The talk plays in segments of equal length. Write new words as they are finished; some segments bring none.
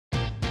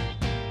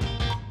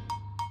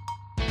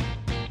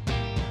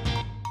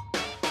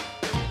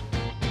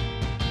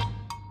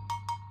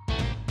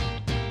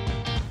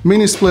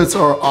Mini splits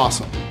are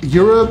awesome.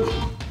 Europe,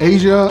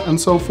 Asia,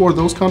 and so forth,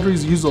 those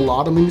countries use a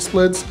lot of mini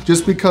splits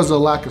just because of the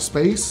lack of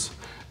space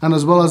and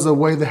as well as the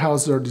way the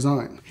houses are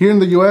designed. Here in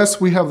the US,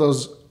 we have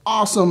those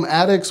awesome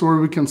attics where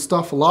we can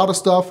stuff a lot of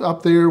stuff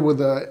up there with,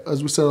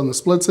 as we said, on the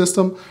split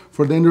system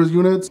for the indoor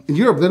units. In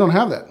Europe, they don't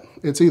have that.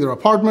 It's either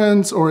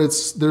apartments or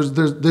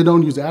they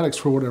don't use attics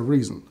for whatever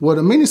reason. What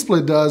a mini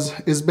split does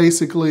is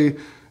basically,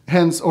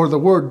 hence, or the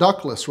word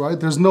ductless, right?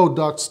 There's no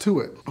ducts to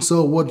it.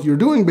 So what you're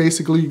doing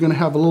basically, you're gonna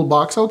have a little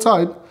box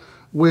outside,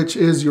 which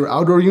is your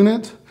outdoor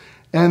unit.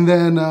 And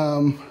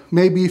then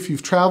maybe if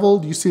you've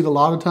traveled, you see it a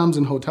lot of times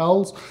in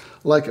hotels,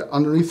 like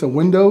underneath the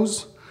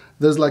windows,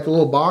 there's like a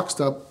little box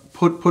that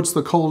puts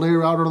the cold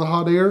air out or the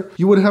hot air.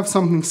 You would have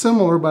something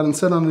similar, but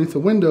instead underneath the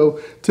window,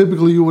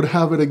 typically you would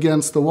have it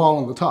against the wall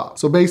on the top.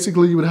 So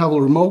basically you would have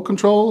a remote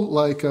control,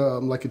 like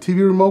a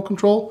TV remote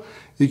control.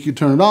 You could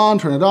turn it on,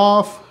 turn it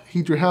off,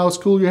 heat your house,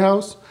 cool your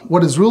house.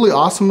 What is really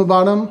awesome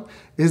about them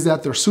is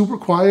that they're super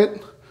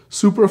quiet,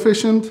 super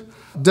efficient.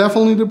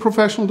 Definitely need a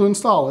professional to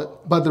install it,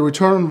 but the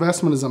return on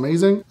investment is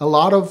amazing. A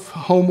lot of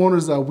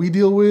homeowners that we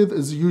deal with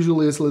is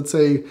usually, let's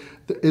say,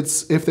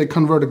 it's if they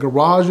convert a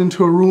garage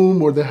into a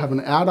room or they have an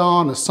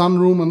add-on, a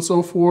sunroom and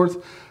so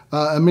forth.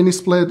 A mini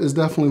split is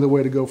definitely the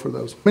way to go for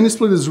those. Mini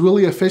split is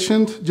really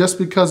efficient just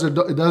because it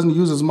doesn't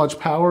use as much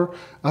power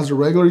as a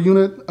regular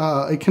unit.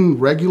 It can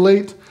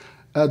regulate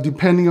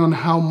depending on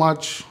how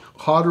much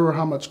hotter or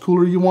how much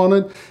cooler you want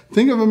it.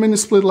 Think of a mini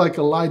split like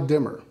a light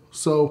dimmer.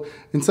 So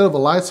instead of a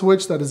light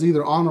switch that is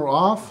either on or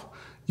off,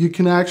 you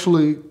can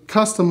actually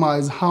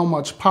customize how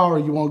much power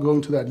you want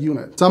going to that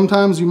unit.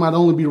 Sometimes you might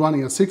only be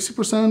running at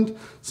 60%,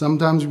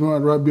 sometimes you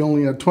might be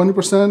only at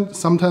 20%,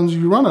 sometimes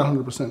you run at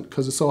 100%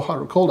 because it's so hot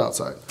or cold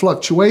outside.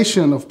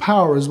 Fluctuation of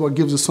power is what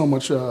gives us so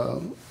much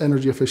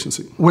energy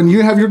efficiency. When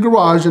you have your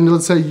garage and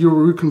let's say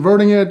you're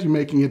reconverting it, you're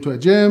making it to a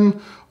gym,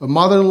 a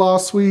mother-in-law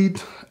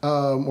suite,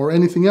 or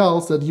anything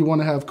else that you want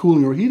to have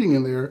cooling or heating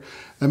in there,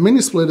 a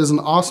mini split is an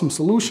awesome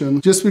solution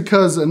just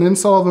because an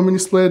install of a mini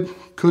split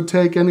could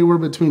take anywhere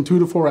between 2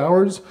 to 4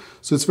 hours.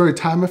 So it's very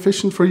time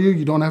efficient for you.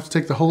 You don't have to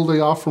take the whole day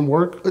off from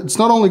work. It's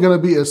not only going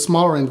to be a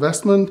smaller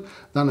investment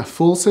than a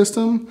full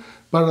system,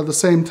 but at the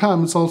same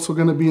time, it's also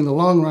going to be in the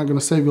long run going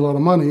to save you a lot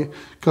of money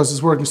because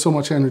it's working so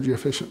much energy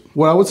efficient.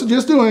 What I would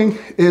suggest doing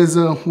is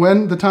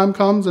when the time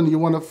comes and you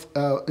want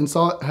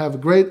to have a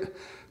great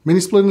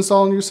mini split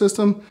installed in your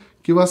system,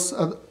 give us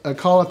a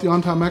call at the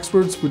On Time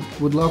Experts.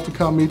 We'd love to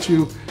come meet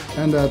you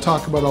and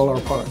talk about all our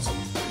products.